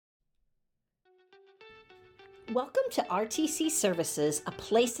Welcome to RTC Services, a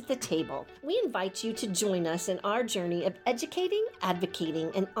place at the table. We invite you to join us in our journey of educating,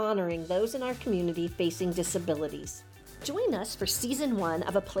 advocating, and honoring those in our community facing disabilities. Join us for Season 1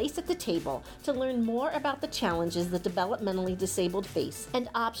 of A Place at the Table to learn more about the challenges the developmentally disabled face and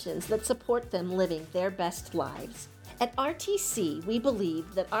options that support them living their best lives. At RTC, we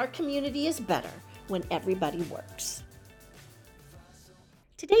believe that our community is better when everybody works.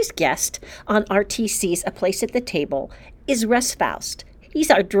 Today's guest on RTC's A Place at the Table is Russ Faust. He's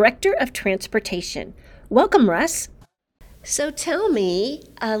our Director of Transportation. Welcome, Russ. So tell me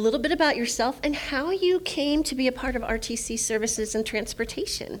a little bit about yourself and how you came to be a part of RTC Services and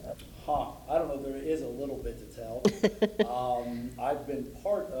Transportation. I don't know, there is a little bit to tell. I've been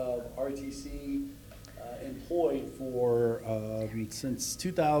part of RTC employed for since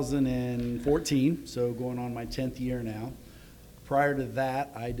 2014, so going on my 10th year now. Prior to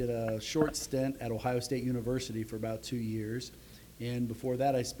that, I did a short stint at Ohio State University for about 2 years. And before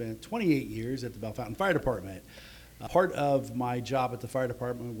that, I spent 28 years at the Bellefontaine Fire Department. Part of my job at the fire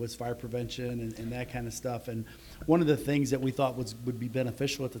department was fire prevention and that kind of stuff. And one of the things that we thought would be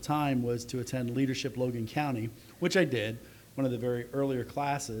beneficial at the time was to attend Leadership Logan County, which I did, one of the very earlier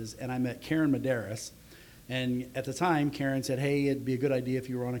classes. And I met Karen Medeiros. And at the time, Karen said, hey, it'd be a good idea if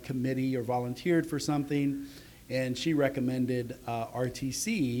you were on a committee or volunteered for something. And she recommended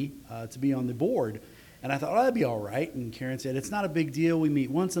RTC to be on the board. And I thought, oh, that'd be all right. And Karen said, it's not a big deal. We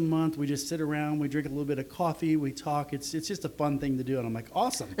meet once a month. We just sit around. We drink a little bit of coffee. We talk. It's just a fun thing to do. And I'm like,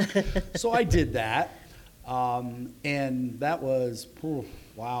 awesome. So I did that. And that was,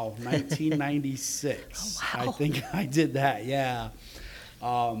 1996. Oh, wow. I think I did that, yeah.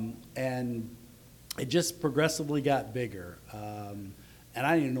 And it just progressively got bigger. And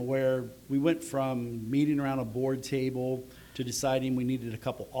I didn't even know where. We went from meeting around a board table to deciding we needed a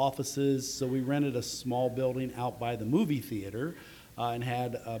couple offices. So we rented a small building out by the movie theater and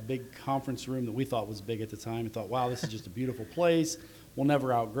had a big conference room that we thought was big at the time. We thought, wow, this is just a beautiful place. We'll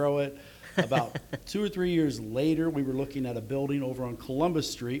never outgrow it. About 2 or 3 years later, we were looking at a building over on Columbus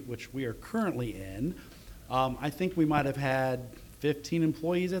Street, which we are currently in. I think we might have had 15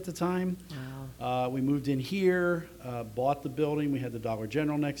 employees at the time. Wow. We moved in here, bought the building. We had the Dollar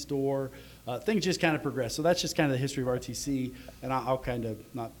General next door. Things just kind of progressed. So that's just kind of the history of RTC, and I'll kind of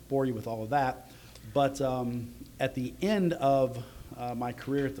not bore you with all of that. But at the end of my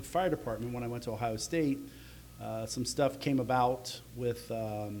career at the fire department, when I went to Ohio State, some stuff came about with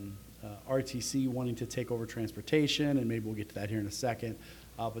RTC wanting to take over transportation, and maybe we'll get to that here in a second.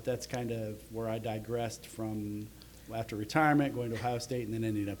 But that's kind of where I digressed from after retirement, going to Ohio State, and then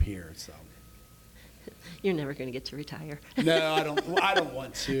ending up here. So You're never going to get to retire. no, I don't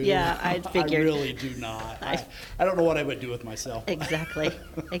want to. Yeah, I figured. I really do not. I don't know what I would do with myself. Exactly.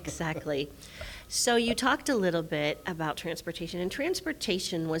 So you talked a little bit about transportation, and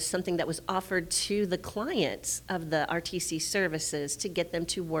transportation was something that was offered to the clients of the RTC services to get them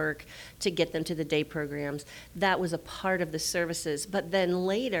to work, to get them to the day programs. That was a part of the services. But then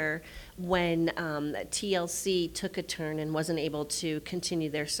later, when TLC took a turn and wasn't able to continue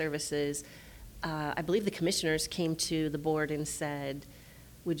their services, I believe the commissioners came to the board and said,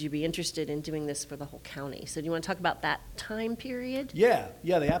 would you be interested in doing this for the whole county? So do you want to talk about that time period? Yeah,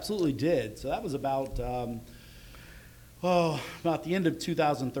 they absolutely did. So that was about the end of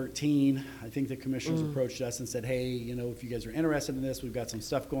 2013. I think the commissioners approached us and said, hey, if you guys are interested in this, we've got some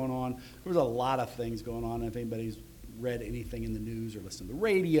stuff going on. There was a lot of things going on. If anybody's read anything in the news or listened to the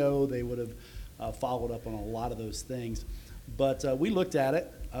radio, they would have followed up on a lot of those things. But we looked at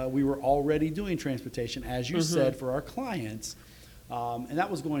it. We were already doing transportation, as you said, for our clients. And that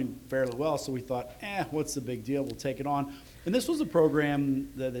was going fairly well, so we thought, what's the big deal? We'll take it on. And this was a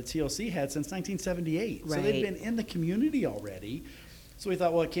program that TLC had since 1978. Right. So they'd been in the community already. So we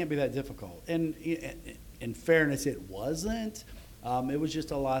thought, well, it can't be that difficult. And in fairness, it wasn't. It was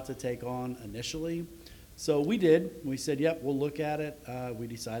just a lot to take on initially. So we did. We said, yep, we'll look at it. We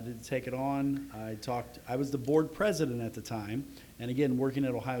decided to take it on. I was the board president at the time, and again, working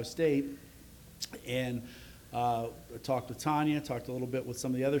at Ohio State. And talked with Tanya, talked a little bit with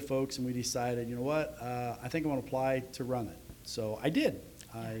some of the other folks, and we decided, you know what, I think I want to apply to run it. So I did.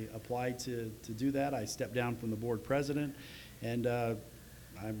 I applied to do that. I stepped down from the board president, and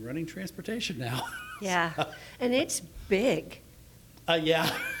I'm running transportation now. Yeah, and it's big. Yeah,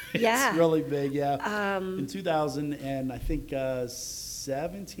 Yeah. It's really big, yeah. In 2000 and I think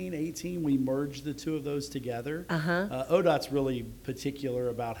 17, 18, we merged the two of those together. ODOT's really particular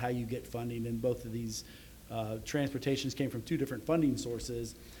about how you get funding, and both of these transportations came from two different funding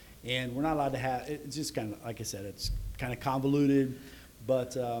sources, and we're not allowed to have, it's just kind of, like I said, it's kind of convoluted.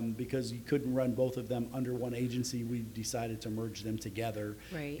 but because you couldn't run both of them under one agency, we decided to merge them together.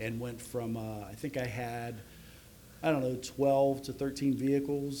 Right. And went from, I think I had, I don't know, 12 to 13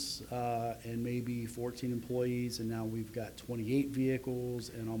 vehicles and maybe 14 employees, and now we've got 28 vehicles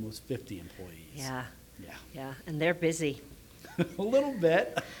and almost 50 employees. Yeah, Yeah. yeah, and they're busy. A little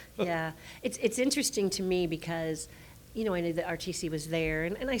bit. Yeah, it's interesting to me because, you know, I knew that RTC was there,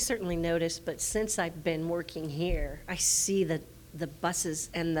 and I certainly noticed, but since I've been working here, I see the buses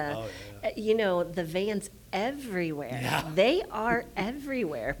and the, Oh, yeah. you know, the vans everywhere. Yeah. They are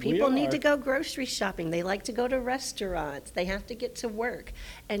everywhere. We People need are. to go grocery shopping. They like to go to restaurants. They have to get to work,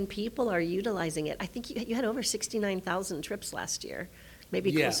 and people are utilizing it. I think you had over 69,000 trips last year,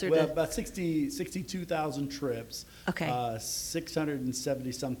 maybe Yeah, closer well, to. about 62,000 trips. Okay.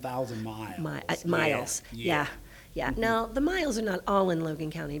 670 some thousand miles. Miles, yeah. Yeah, Mm-hmm. now, the miles are not all in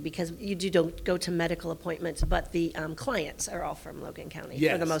Logan County because you don't go to medical appointments, but the clients are all from Logan County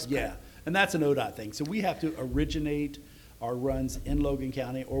for the most part. Yeah, and that's an ODOT thing. So we have to originate our runs in Logan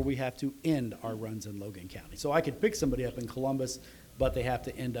County, or we have to end our runs in Logan County. So I could pick somebody up in Columbus, but they have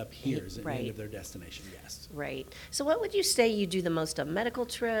to end up here as the end Right. of their destination, yes. Right. So what would you say you do the most of, medical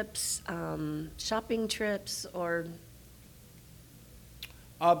trips, shopping trips, or,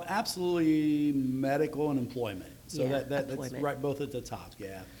 Absolutely medical and employment. So Yeah, that's employment. right, both at the top,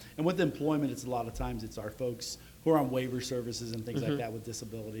 yeah. And with employment, it's a lot of times it's our folks who are on waiver services and things like that with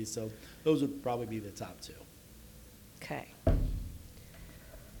disabilities. So those would probably be the top two. okay.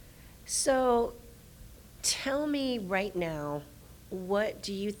 So tell me right now, what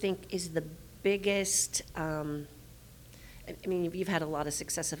do you think is the biggest, I mean, you've had a lot of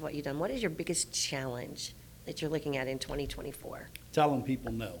success of what you've done. What is your biggest challenge that you're looking at in 2024? Telling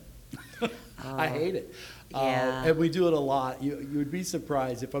people no. I hate it. Yeah. And we do it a lot. You would be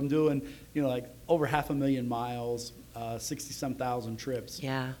surprised if I'm doing, you know, like over 500,000 miles, 60-some thousand trips.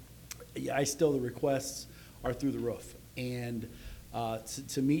 Yeah, I still, the requests are through the roof. And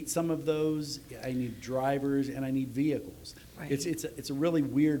to meet some of those, I need drivers and I need vehicles. Right. It's a really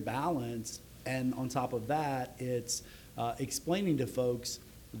weird balance. And on top of that, it's explaining to folks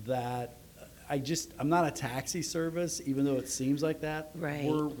that I'm not a taxi service, even though it seems like that. Right.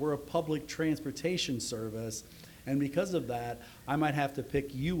 We're a public transportation service. And because of that, I might have to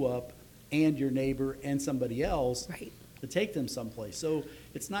pick you up and your neighbor and somebody else right. to take them someplace. So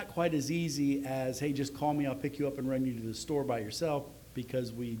it's not quite as easy as, hey, just call me, I'll pick you up and run you to the store by yourself.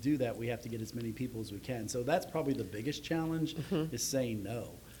 Because we do that, we have to get as many people as we can. So that's probably the biggest challenge, is saying no.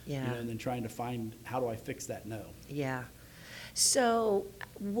 Yeah. You know, and then trying to find, how do I fix that no? Yeah. So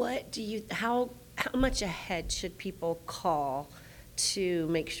what do you, how much ahead should people call to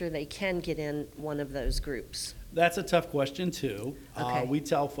make sure they can get in one of those groups? That's a tough question, too. Okay. We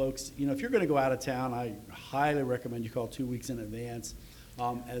tell folks, you know, if you're going to go out of town, I highly recommend you call 2 weeks in advance.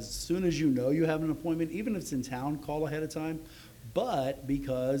 As soon as you know you have an appointment, even if it's in town, call ahead of time. But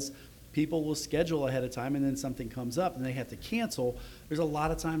because people will schedule ahead of time and then something comes up and they have to cancel, there's a lot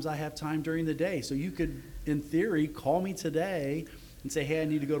of times I have time during the day. So you could, in theory, call me today and say, hey, I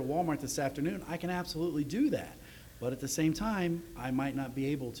need to go to Walmart this afternoon. I can absolutely do that. But at the same time, I might not be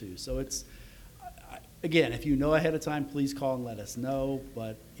able to. So it's, again, if you know ahead of time, please call and let us know.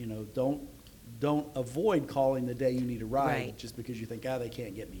 But, you know, don't avoid calling the day you need a ride Right. just because you think, they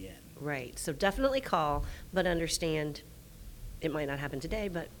can't get me in. Right. So definitely call, but understand it might not happen today,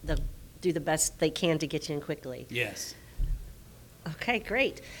 but they'll do the best they can to get you in quickly. Yes. Okay,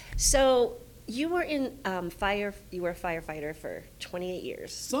 great. So you were in you were a firefighter for 28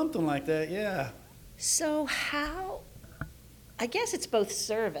 years. Something like that, yeah. So how, I guess it's both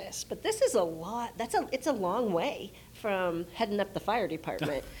service, but this is a lot, it's a long way from heading up the fire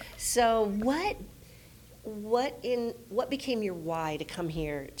department. So what became your why to come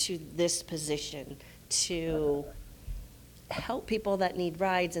here to this position, to help people that need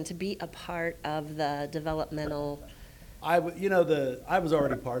rides and to be a part of the developmental? I was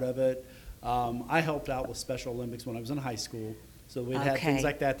already part of it. I helped out with Special Olympics when I was in high school. So we'd had things Okay.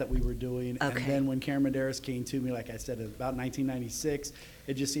 like that we were doing. And Okay. then when Karen Medeiros came to me, like I said, about 1996,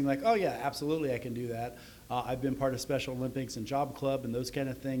 it just seemed like, oh yeah, absolutely I can do that. I've been part of Special Olympics and Job Club and those kind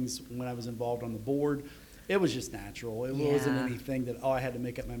of things when I was involved on the board. It was just natural. It wasn't Yeah. anything that, I had to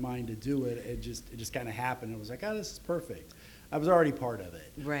make up my mind to do it. It just kind of happened. It was like, this is perfect. I was already part of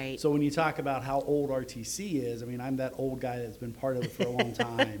it. Right. So when you talk about how old RTC is, I mean, I'm that old guy that's been part of it for a long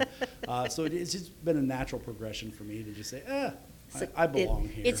time. So it's just been a natural progression for me to just say, So I belong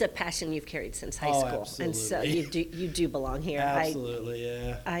here. It's a passion you've carried since high Oh, school. And so absolutely. you do belong here. Absolutely,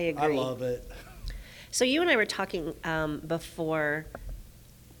 yeah. I I agree. love it. So you and I were talking before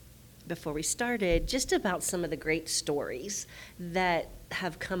before we started, just about some of the great stories that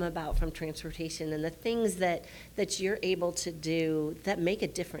have come about from transportation and the things that you're able to do that make a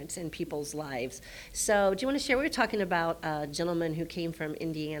difference in people's lives. So do you want to share? We were talking about a gentleman who came from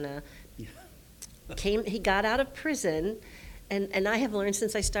Indiana. He got out of prison, and I have learned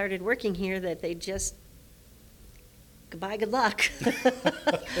since I started working here that they just goodbye, good luck,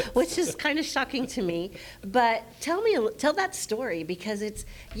 which is kind of shocking to me. But tell that story, because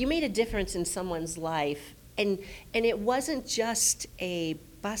you made a difference in someone's life, and it wasn't just a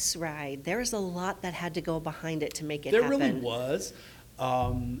bus ride. There was a lot that had to go behind it to make it happen. There really was.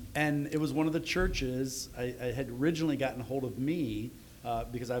 And it was one of the churches. I had originally gotten a hold of me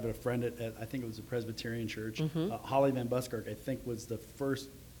because I have a friend at I think it was a Presbyterian church. Holly Van Buskirk, I think, was the first.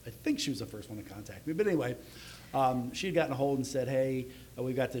 I think she was the first one to contact me. But anyway, she had gotten a hold and said, hey,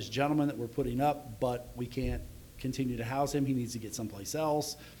 we've got this gentleman that we're putting up, but we can't continue to house him. He needs to get someplace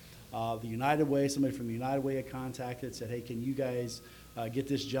else. The United Way, somebody from the United Way had contacted, said, hey, can you guys get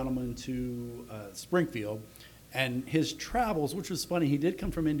this gentleman to Springfield? And his travels, which was funny, he did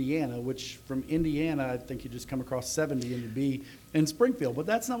come from Indiana, which from Indiana, I think you just come across 70 and you'd be in Springfield. But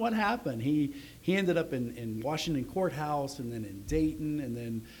that's not what happened. He ended up in Washington Courthouse, and then in Dayton, and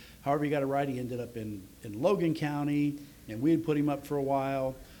then however he got a ride, he ended up in Logan County, and we had put him up for a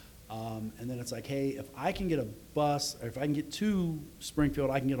while. And then it's like, hey, if I can get a bus, or if I can get to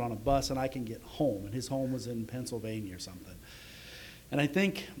Springfield, I can get on a bus and I can get home. And his home was in Pennsylvania or something. And I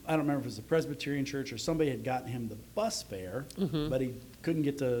think, I don't remember if it was the Presbyterian church or somebody had gotten him the bus fare, but he couldn't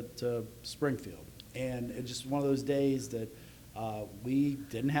get to Springfield. And it's just one of those days that we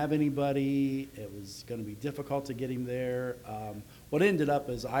didn't have anybody. It was going to be difficult to get him there. What ended up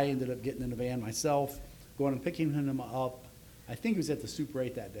is I ended up getting in a van myself, going and picking him up. I think he was at the Super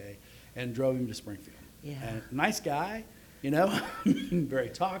 8 that day, and drove him to Springfield. Yeah. And nice guy, very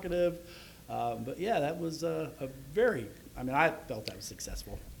talkative. But yeah, that was a very, I felt that was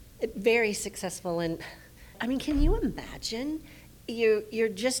successful. Very successful. And I mean, can you imagine? You're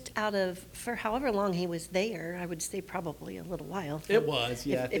just out of, for however long he was there, I would say probably a little while. It was,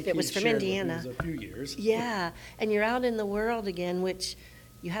 yeah. If it was from Indiana. It was a few years. Yeah, and you're out in the world again, which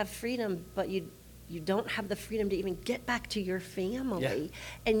you have freedom, but you don't have the freedom to even get back to your family.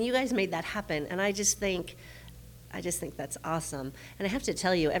 Yeah. And you guys made that happen, and I just think that's awesome. And I have to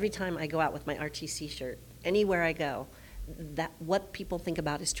tell you, every time I go out with my RTC shirt, anywhere I go, that what people think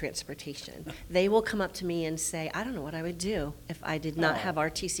about is transportation. They will come up to me and say, I don't know what I would do if I did not have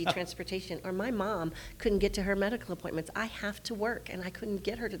RTC transportation, or my mom couldn't get to her medical appointments. I have to work, and I couldn't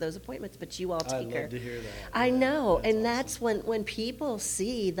get her to those appointments, but you all take her. I love to hear that. I know, and that's that's when people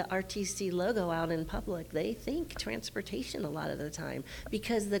see the RTC logo out in public, they think transportation a lot of the time,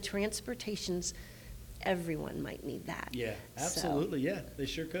 because the transportation's, everyone might need that. Yeah, absolutely, yeah, they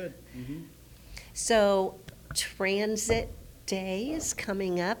sure could. So Transit Day is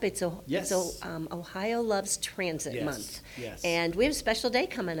coming up. It's Ohio Loves Transit Yes, Month. yes. And we have a special day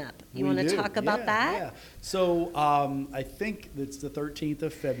coming up. You We want to do, talk about yeah, that? Yeah. So I think it's the 13th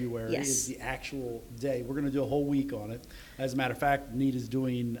of February Yes. is the actual day. We're going to do a whole week on it. As a matter of fact, NEAT is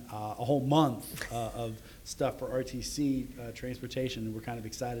doing a whole month of stuff for RTC transportation, and we're kind of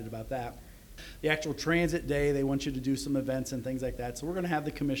excited about that. The actual transit day, they want you to do some events and things like that. So we're going to have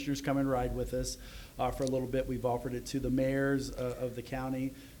the commissioners come and ride with us for a little bit. We've offered it to the mayors of the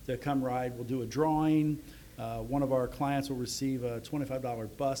county to come ride. We'll do a drawing. One of our clients will receive a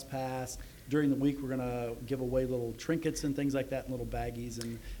 $25 bus pass. During the week, we're going to give away little trinkets and things like that, and little baggies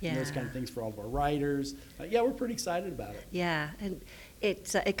and those kind of things for all of our riders. Yeah, we're pretty excited about it. Yeah, and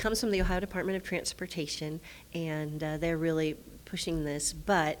it comes from the Ohio Department of Transportation, and they're really pushing this,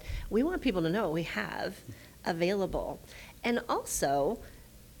 but we want people to know what we have available. And also,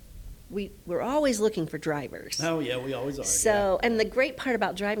 we're always looking for drivers. Oh, yeah, we always are. So, and the great part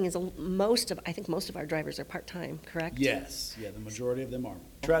about driving is I think most of our drivers are part-time, correct? Yes, yeah, the majority of them are.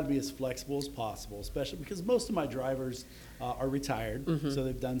 Try to be as flexible as possible, especially because most of my drivers are retired, so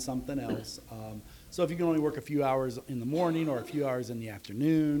they've done something else. So if you can only work a few hours in the morning or a few hours in the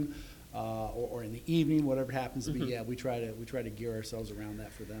afternoon, or in the evening, whatever it happens to be, yeah, we try to gear ourselves around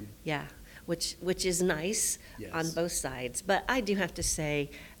that for them. Yeah, which is nice on Yes. both sides. But I do have to say,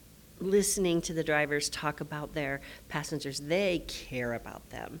 listening to the drivers talk about their passengers, they care about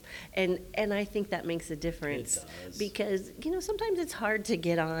them. And I think that makes a difference. It does. Because, sometimes it's hard to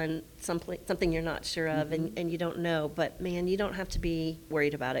get on something you're not sure of and you don't know. But, man, you don't have to be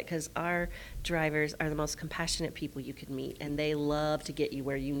worried about it, because our drivers are the most compassionate people you could meet, and they love to get you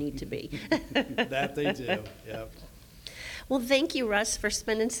where you need to be. That they do, yep. Well, thank you, Russ, for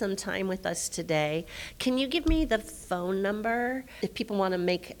spending some time with us today. Can you give me the phone number if people want to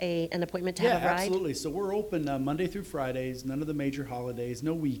make an appointment to have a ride? Yeah, absolutely. So we're open Monday through Fridays, none of the major holidays,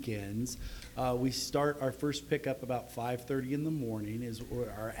 no weekends. We start our first pickup about 5:30 in the morning is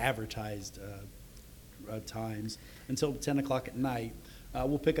our advertised times until 10 o'clock at night.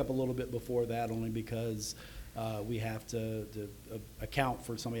 We'll pick up a little bit before that only because we have to account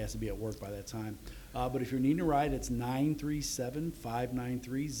for somebody has to be at work by that time. But if you're needing a ride, it's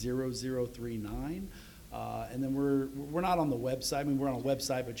 937-593-0039. And then we're not on the website. I mean, we're on a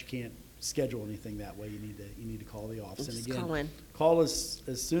website, but you can't schedule anything that way. You need to call the office. Just and again, call us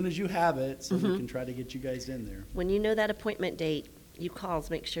as soon as you have it, so we can try to get you guys in there. When you know that appointment date, you call,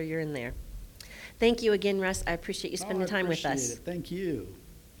 make sure you're in there. Thank you again, Russ. I appreciate you spending time with us. Appreciate it. Thank you.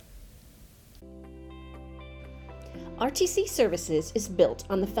 RTC Services is built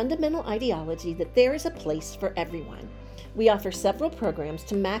on the fundamental ideology that there is a place for everyone. We offer several programs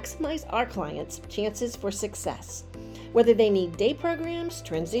to maximize our clients' chances for success. Whether they need day programs,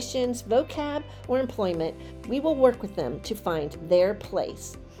 transitions, vocab, or employment, we will work with them to find their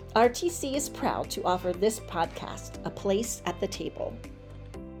place. RTC is proud to offer this podcast, A Place at the Table.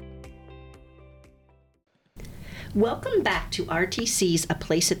 Welcome back to RTC's A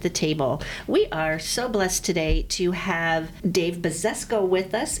Place at the Table. We are so blessed today to have Dave Bazesko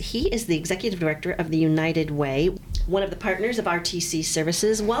with us. He is the Executive Director of the United Way, one of the partners of RTC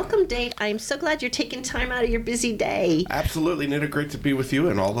Services. Welcome, Dave. I'm so glad you're taking time out of your busy day. Absolutely, Nita. Great to be with you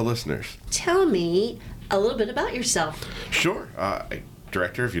and all the listeners. Tell me a little bit about yourself. Sure.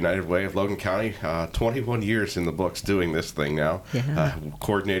 Director of United Way of Logan County, 21 years in the books doing this thing now,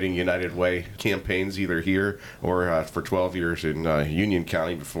 coordinating United Way campaigns either here or for 12 years in Union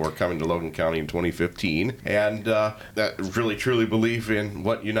County before coming to Logan County in 2015. And really truly believe in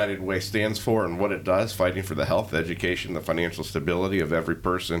what United Way stands for and what it does, fighting for the health, education, the financial stability of every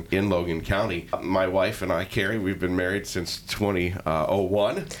person in Logan County. My wife and I, Carrie, we've been married since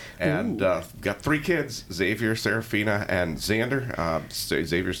 2001 and got 3 kids, Xavier, Serafina, and Xander.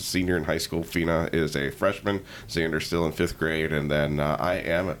 Xavier's a senior in high school. Fina is a freshman. Xander's still in 5th grade. And then I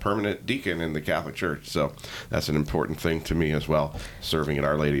am a permanent deacon in the Catholic Church. So that's an important thing to me as well, serving at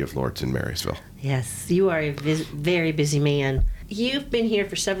Our Lady of Lourdes in Marysville. Yes, you are a very busy man. You've been here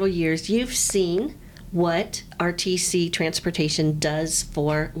for several years. You've seen what RTC Transportation does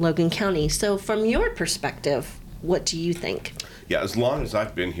for Logan County. So from your perspective, what do you think? Yeah, as long as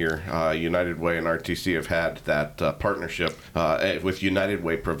I've been here, United Way and RTC have had that partnership with United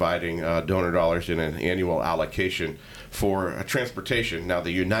Way providing donor dollars in an annual allocation for transportation. Now,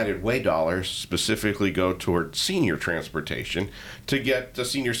 the United Way dollars specifically go toward senior transportation to get the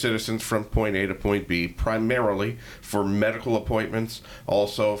senior citizens from point A to point B, primarily for medical appointments,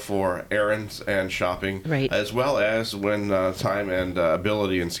 also for errands and shopping, right, as well as when time and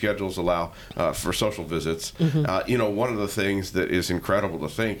ability and schedules allow for social visits. One of the things that is incredible to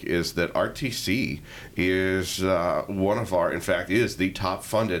think is that RTC is is the top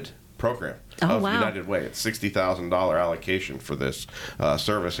funded program of United Way. It's $60,000 allocation for this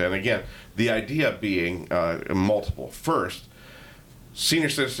service. And again, the idea being multiple. First, senior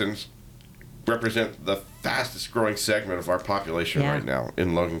citizens represent the fastest growing segment of our population right now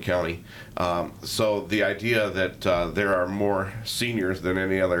in Logan County. So the idea that there are more seniors than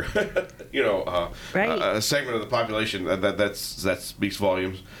any other, segment of the population, that speaks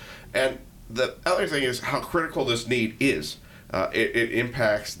volumes. And the other thing is how critical this need is. It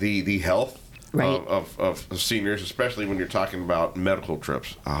impacts the health of seniors, especially when you're talking about medical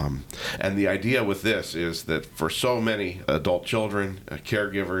trips. And the idea with this is that for so many adult children,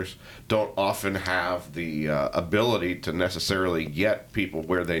 caregivers don't often have the ability to necessarily get people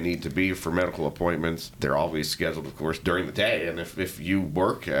where they need to be for medical appointments. They're always scheduled, of course, during the day. And if you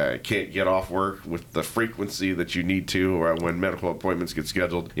work, can't get off work with the frequency that you need to, or when medical appointments get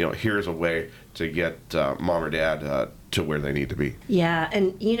scheduled, here's a way to get mom or dad to where they need to be. Yeah,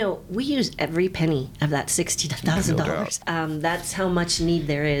 and we use every penny of that $60,000. That's how much need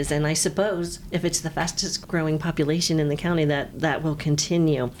there is, and I suppose if it's the fastest growing population in the county, that will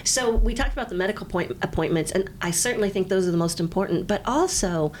continue. So we talked about the medical appointments, and I certainly think those are the most important, but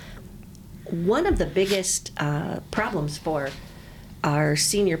also one of the biggest problems for our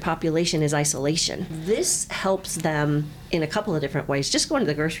senior population is isolation. This helps them in a couple of different ways. Just going to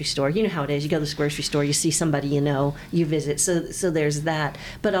the grocery store, you know how it is. You go to the grocery store, you see somebody you visit. So there's that.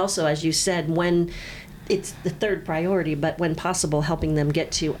 But also, as you said, when it's the third priority, but when possible, helping them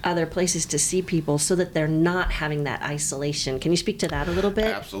get to other places to see people so that they're not having that isolation. Can you speak to that a little bit?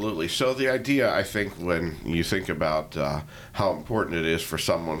 Absolutely. So the idea, I think, when you think about how important it is for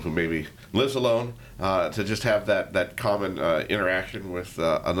someone who maybe lives alone to just have that common interaction with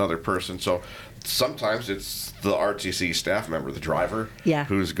another person. So sometimes it's the RTC staff member, the driver, Yeah.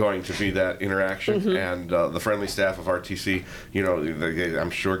 who's going to be that interaction, and the friendly staff of RTC. You know, they, I'm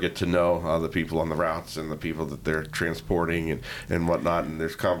sure, get to know the people on the routes and the people that they're transporting and whatnot. And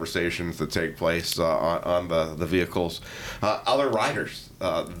there's conversations that take place on the vehicles. Other riders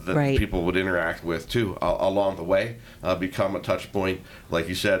that Right. people would interact with too along the way become a touch point. Like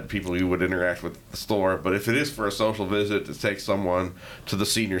you said, people you would interact with at the store. But if it is for a social visit, to take someone to the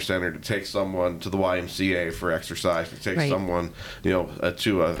senior center, to take someone to the YMCA for exercise, to take Right. someone,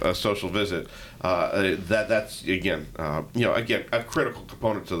 to a social visit, that's again a critical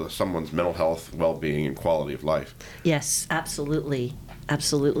component to someone's mental health, well-being, and quality of life. Yes, absolutely.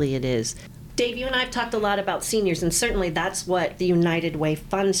 Absolutely it is. Dave, you and I have talked a lot about seniors, and certainly that's what the United Way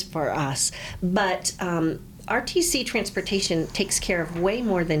funds for us. But RTC Transportation takes care of way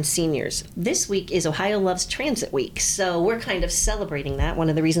more than seniors. This week is Ohio Loves Transit Week, so we're kind of celebrating that, one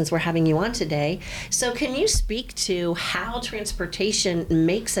of the reasons we're having you on today. So can you speak to how transportation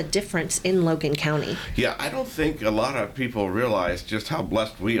makes a difference in Logan County? Yeah, I don't think a lot of people realize just how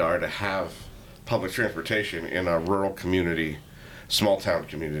blessed we are to have public transportation in a rural community, small town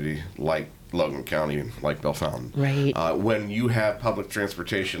community like Logan County and like Bellefontaine. Right. When you have public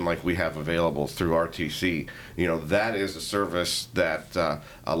transportation like we have available through RTC, that is a service that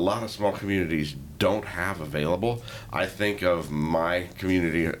a lot of small communities don't have available. I think of my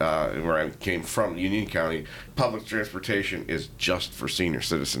community where I came from, Union County. Public transportation is just for senior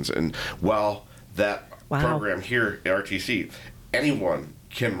citizens. And while that Wow. program here at RTC, anyone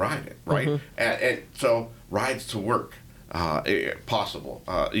can ride it, right? And so rides to work. Possible.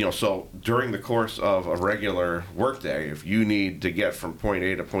 So during the course of a regular workday, if you need to get from point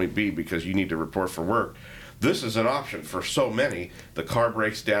A to point B because you need to report for work, this is an option for so many. The car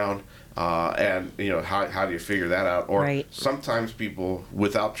breaks down, and how do you figure that out? Or Right. sometimes people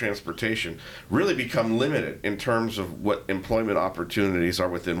without transportation really become limited in terms of what employment opportunities are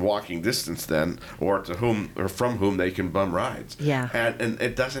within walking distance then, or to whom or from whom they can bum rides. Yeah. And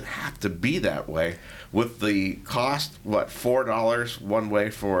it doesn't have to be that way. With the cost, $4 one way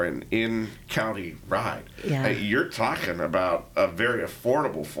for an in-county ride. Yeah. You're talking about a very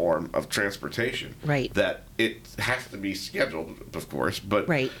affordable form of transportation. Right. That it has to be scheduled, of course, but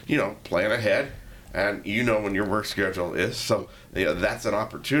Right. Plan ahead, and when your work schedule is. So that's an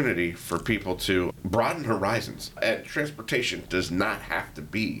opportunity for people to broaden horizons. And transportation does not have to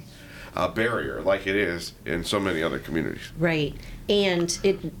be a barrier like it is in so many other communities. Right. And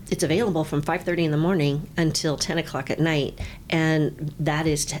it's available from 5:30 in the morning until 10 o'clock at night. And that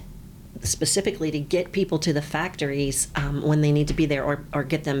is specifically to get people to the factories when they need to be there or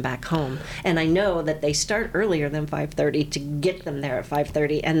get them back home. And I know that they start earlier than 5:30 to get them there at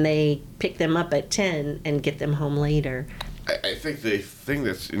 5:30, and they pick them up at 10 and get them home later. I think the thing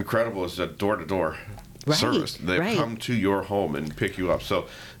that's incredible is the door-to-door Right, service. They right. come to your home and pick you up. So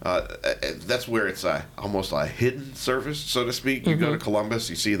that's where it's almost a hidden service, so to speak. You go to Columbus,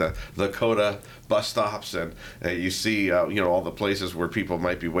 you see the COTA bus stops, and you see all the places where people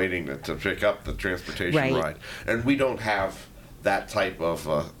might be waiting to pick up the transportation Right. ride. And we don't have that type of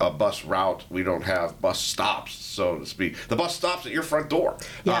a bus route. We don't have bus stops, so to speak. The bus stops at your front door,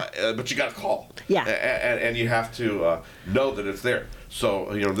 Yeah. but you got to call. Yeah. And you have to know that it's there. So,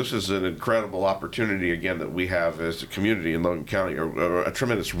 this is an incredible opportunity, again, that we have as a community in Logan County, or a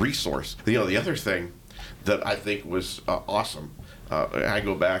tremendous resource. The other thing that I think was awesome, I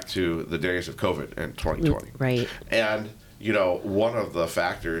go back to the days of COVID in 2020. Right. And, one of the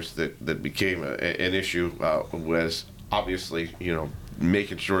factors that became an issue was obviously,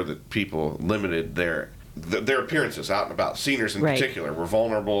 making sure that people limited their appearances out and about. Seniors in Right. particular were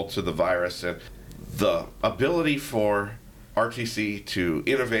vulnerable to the virus, and the ability for RTC to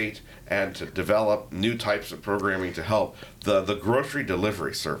innovate and to develop new types of programming to help. The grocery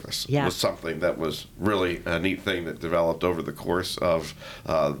delivery service Yeah. was something that was really a neat thing that developed over the course of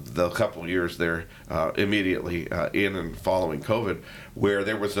the couple years there, immediately in and following COVID, where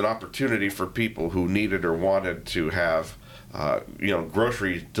there was an opportunity for people who needed or wanted to have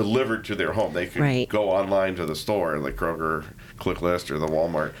groceries delivered to their home. They could Right. go online to the store, like Kroger, ClickList, or the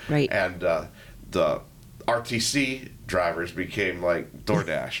Walmart, Right. and the RTC drivers became like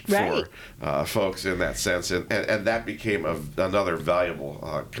DoorDash Right. for folks in that sense, and that became another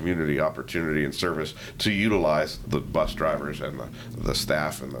valuable community opportunity and service to utilize the bus drivers and the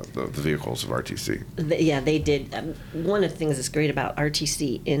staff and the vehicles of RTC. Yeah, they did. One of the things that's great about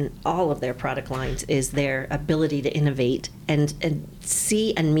RTC in all of their product lines is their ability to innovate and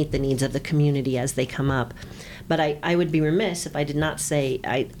see and meet the needs of the community as they come up. But I would be remiss if I did not say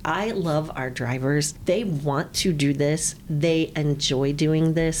I love our drivers. They want to do this. They enjoy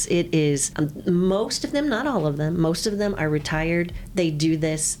doing this. It is, most of them, not all of them, most of them are retired. They do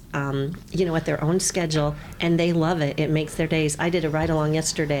this, at their own schedule, and they love it. It makes their days. I did a ride-along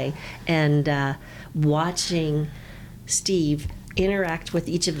yesterday, and watching Steve interact with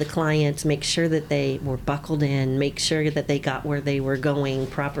each of the clients, make sure that they were buckled in, make sure that they got where they were going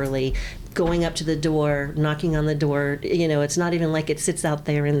properly, going up to the door, knocking on the door. It's not even like it sits out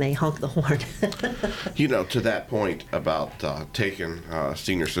there and they honk the horn. To that point about taking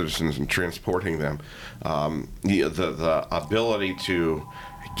senior citizens and transporting them, the ability to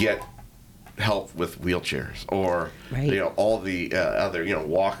get help with wheelchairs or Right. All the other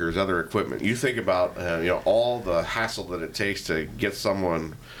walkers, other equipment. You think about all the hassle that it takes to get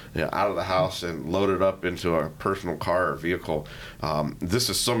someone out of the house and loaded up into a personal car or vehicle. This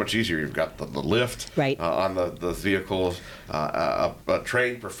is so much easier. You've got the lift Right. On the vehicles, a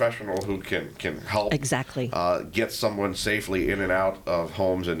trained professional who can help Exactly. get someone safely in and out of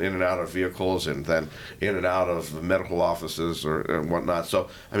homes and in and out of vehicles and then in and out of medical offices and whatnot. So,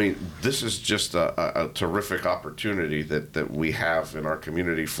 this is just a terrific opportunity that we have in our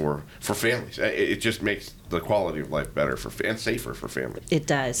community for families. It just makes the quality of life better and safer for families. It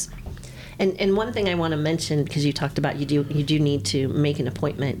does. And one thing I want to mention, because you talked about you do need to make an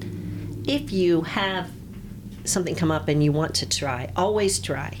appointment. If you have something come up and you want to try, always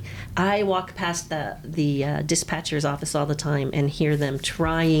try. I walk past the dispatcher's office all the time and hear them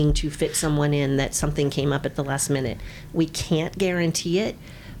trying to fit someone in that something came up at the last minute. We can't guarantee it,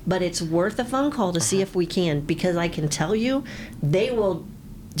 but it's worth a phone call to see if we can, because I can tell you they will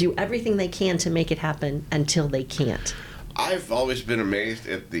do everything they can to make it happen until they can't. I've always been amazed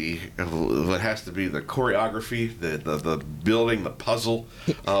at what has to be the choreography, the building, the puzzle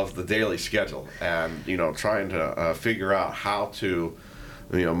of the daily schedule, and trying to figure out how to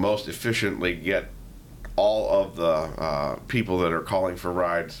most efficiently get all of the people that are calling for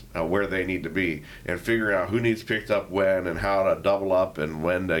rides where they need to be, and figuring out who needs picked up when and how to double up and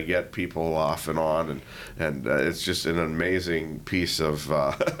when to get people off and on, and it's just an amazing piece of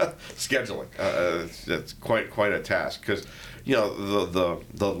scheduling. It's quite a task, because the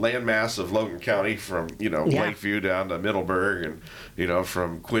landmass of Logan County from Lakeview down to Middleburg, and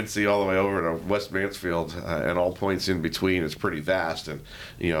from Quincy all the way over to West Mansfield and all points in between is pretty vast, and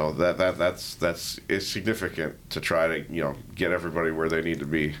that's significant to try to get everybody where they need to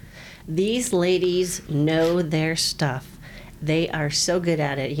be. These ladies know their stuff. They are so good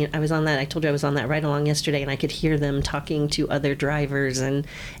at it. I told you I was on that ride along yesterday, and I could hear them talking to other drivers, and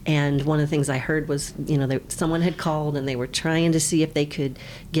one of the things I heard was, someone had called and they were trying to see if they could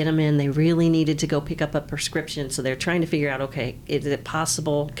get them in. They really needed to go pick up a prescription, so they're trying to figure out, okay, is it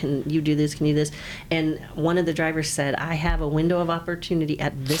possible? Can you do this? Can you do this? And one of the drivers said, I have a window of opportunity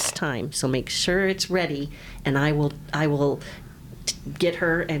at this time, so make sure it's ready, and I will get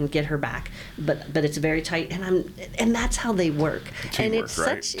her and get her back, but it's very tight, and that's how they work. Teamwork, and it's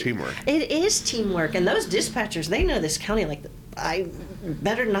right? such Teamwork. It is teamwork, and those dispatchers, they know this county like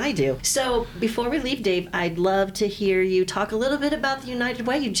better than I do. So before we leave, Dave, I'd love to hear you talk a little bit about the United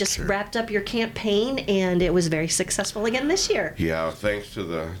Way. You just wrapped up your campaign, and it was very successful again this year. Yeah, thanks to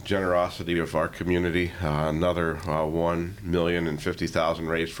the generosity of our community, another $1,050,000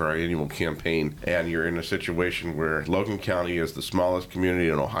 raised for our annual campaign. And you're in a situation where Logan County is the smallest community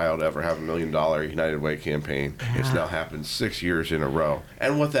in Ohio to ever have $1 million United Way campaign. It's now happened 6 years in a row.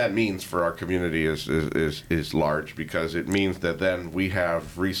 And what that means for our community is large, because it means that then we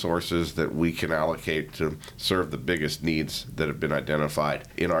have resources that we can allocate to serve the biggest needs that have been identified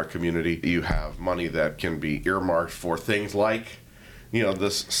in our community. You have money that can be earmarked for things like,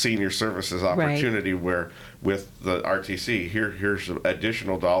 this senior services opportunity, right, where with the RTC, here's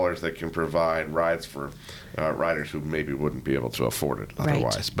additional dollars that can provide rides for riders who maybe wouldn't be able to afford it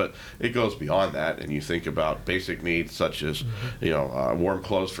otherwise. Right. But it goes beyond that, and you think about basic needs such as, warm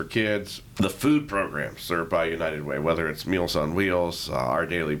clothes for kids, the food programs served by United Way, whether it's Meals on Wheels, Our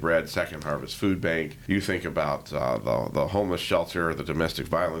Daily Bread, Second Harvest Food Bank. You think about the homeless shelter, the domestic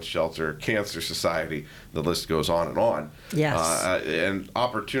violence shelter, Cancer Society, the list goes on and on. Yes. And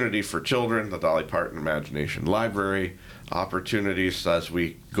opportunity for children, the Dolly Parton Imagination Foundation Library, opportunities as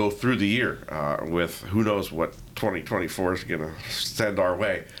we go through the year with who knows what 2024 is going to send our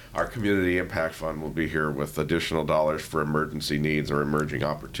way. Our Community Impact Fund will be here with additional dollars for emergency needs or emerging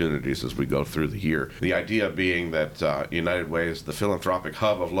opportunities as we go through the year. The idea being that United Way is the philanthropic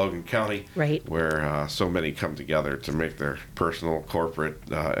hub of Logan County, Right. where so many come together to make their personal, corporate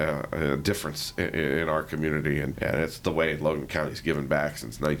difference in our community. And it's the way Logan County's given back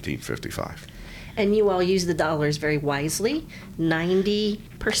since 1955. And you all use the dollars very wisely.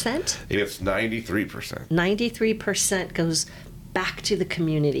 90%? It's 93%. 93% goes back to the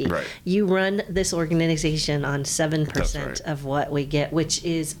community. Right. You run this organization on 7% That's right. of what we get, which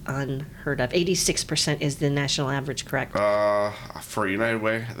is unheard of. 86% is the national average, correct? For United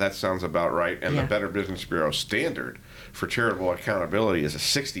Way, that sounds about right. And Yeah. the Better Business Bureau standard for charitable accountability is a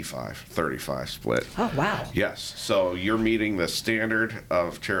 65-35 split. Oh, wow. Yes. So you're meeting the standard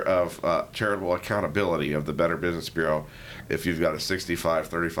of charitable accountability of the Better Business Bureau. If you've got a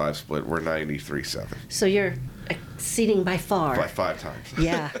 65-35 split, we're 93-7 So you're exceeding by far. by 5 times.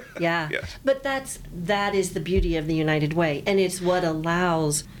 Yeah, yeah. Yes. But that is the beauty of the United Way, and it's what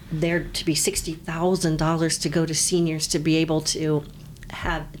allows there to be $60,000 to go to seniors to be able to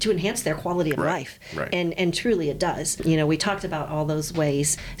enhance their quality of Right, life. right. And truly it does. You know, we talked about all those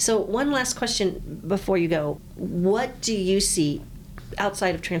ways. So one last question before you go. What do you see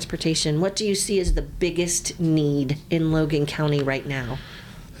outside of transportation? What do you see as the biggest need in Logan County right now?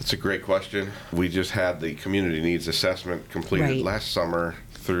 That's a great question. We just had the community needs assessment completed Right. last summer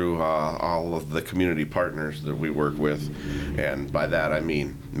through all of the community partners that we work with. And by that, I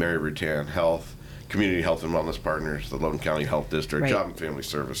mean Mary Rutan Health, Community Health and Wellness Partners, the Logan County Health District, Right. Job and Family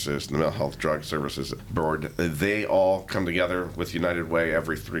Services, the Mental Health Drug Services Board. They all come together with United Way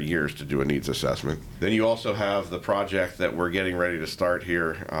every 3 years to do a needs assessment. Then you also have the project that we're getting ready to start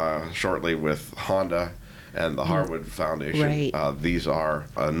here shortly with Honda and the Harwood Foundation. Right. These are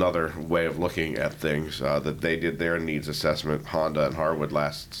another way of looking at things that they did their needs assessment, Honda and Harwood,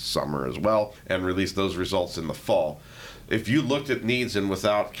 last summer as well, and released those results in the fall. If you looked at needs and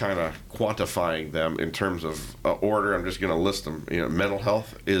without kind of quantifying them in terms of order, I'm just going to list them. You know, mental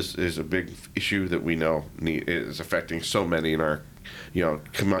health is a big issue that we know is affecting so many in our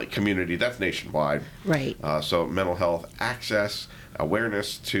community. That's nationwide. Right. So mental health access,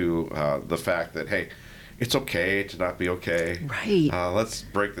 awareness to the fact that, hey, it's okay to not be okay. Right. Let's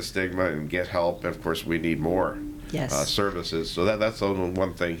break the stigma and get help. And of course, we need more Yes. services. So that's only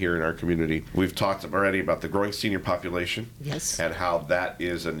one thing here in our community. We've talked already about the growing senior population. Yes. And how that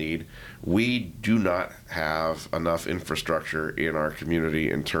is a need. We do not have enough infrastructure in our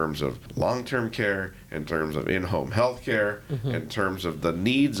community in terms of long-term care, in terms of in-home health care, in terms of the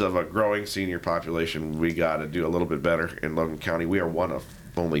needs of a growing senior population. We got to do a little bit better in Logan County. We are one of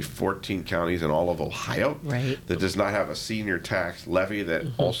only 14 counties in all of Ohio Right. that does not have a senior tax levy that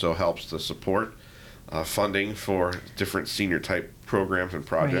also helps to support funding for different senior type programs and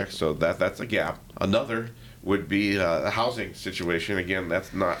projects. Right. So that's a gap. Another would be a housing situation. Again,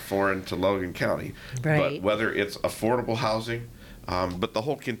 that's not foreign to Logan County. Right. But whether it's affordable housing, but the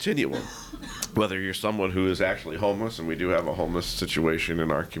whole continuum, whether you're someone who is actually homeless, and we do have a homeless situation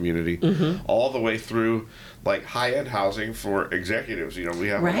in our community, all the way through like high-end housing for executives. You know, we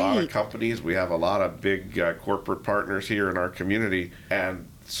have a lot of Right. companies, we have a lot of big corporate partners here in our community, and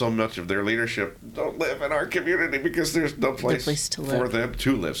so much of their leadership don't live in our community because there's no place, place to for live. them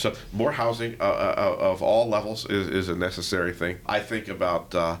to live. So more housing of all levels is a necessary thing. I think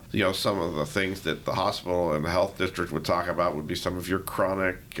about some of the things that the hospital and the health district would talk about would be some of your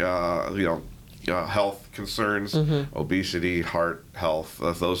chronic health concerns, obesity, heart health,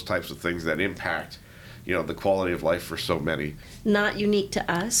 those types of things that impact the quality of life for so many. Not unique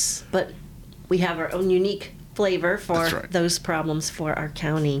to us, but we have our own unique flavor for That's right. those problems for our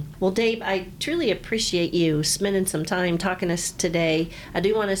county. Well, Dave, I truly appreciate you spending some time talking to us today. I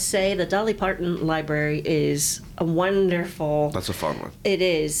do want to say the Dolly Parton Library is a wonderful. That's a fun one. It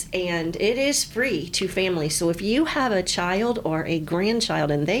is, and it is free to families. So if you have a child or a grandchild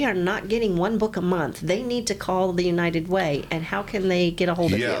and they are not getting one book a month, they need to call the United Way. And how can they get a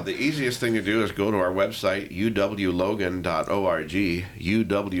hold of you? Yeah, the easiest thing to do is go to our website, uwlogan.org,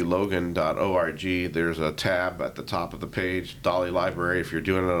 uwlogan.org. There's a tab at the top of the page, Dolly Library. If you're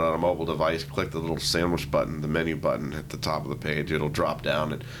doing it on a mobile device, click the little sandwich button, the menu button at the top of the page. It'll drop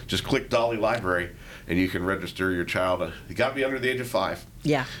down and just click Dolly Library, and you can register after your child, you got to be under the age of 5.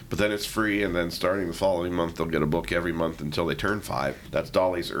 Yeah. But then it's free, and then starting the following month, they'll get a book every month until they turn 5. That's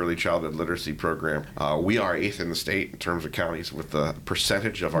Dolly's Early Childhood Literacy Program. We are 8th in the state in terms of counties with the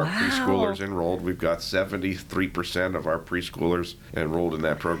percentage of our Wow. preschoolers enrolled. We've got 73% of our preschoolers enrolled in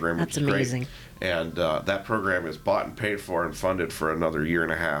that program, which That's is great. amazing. And that program is bought and paid for and funded for another year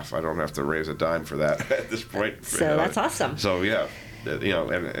and a half. I don't have to raise a dime for that at this point. So that's awesome. So yeah,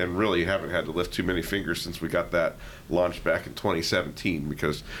 and really haven't had to lift too many fingers since we got that launched back in 2017,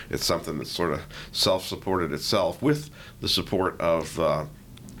 because it's something that's sort of self-supported itself with the support of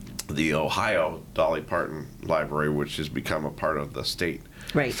the Ohio Dolly Parton Library, which has become a part of the state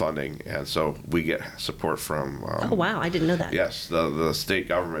Right. funding, and so we get support from. Oh, wow. I didn't know that. Yes, the state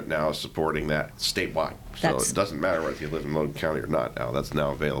government now is supporting that statewide. So That's- it doesn't matter whether you live in Logan County or not now. That's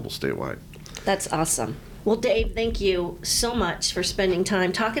now available statewide. That's awesome. Well, Dave, thank you so much for spending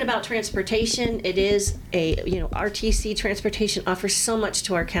time talking about transportation. It is RTC Transportation offers so much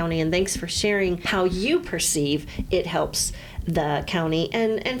to our county, and thanks for sharing how you perceive it helps the county,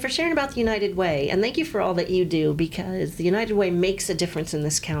 and for sharing about the United Way. And thank you for all that you do, because the United Way makes a difference in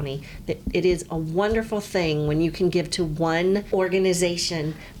this county. It is a wonderful thing when you can give to one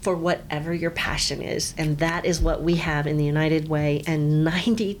organization for whatever your passion is, and that is what we have in the United Way, and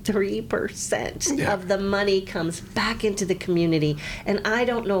 93% of the money comes back into the community, and I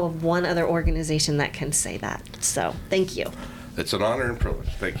don't know of one other organization that can say that. So thank you. It's an honor and privilege.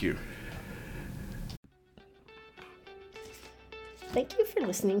 Thank you. Thank you for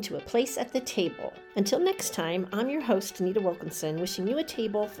listening to A Place at the Table. Until next time, I'm your host, Anita Wilkinson, wishing you a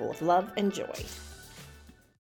table full of love and joy.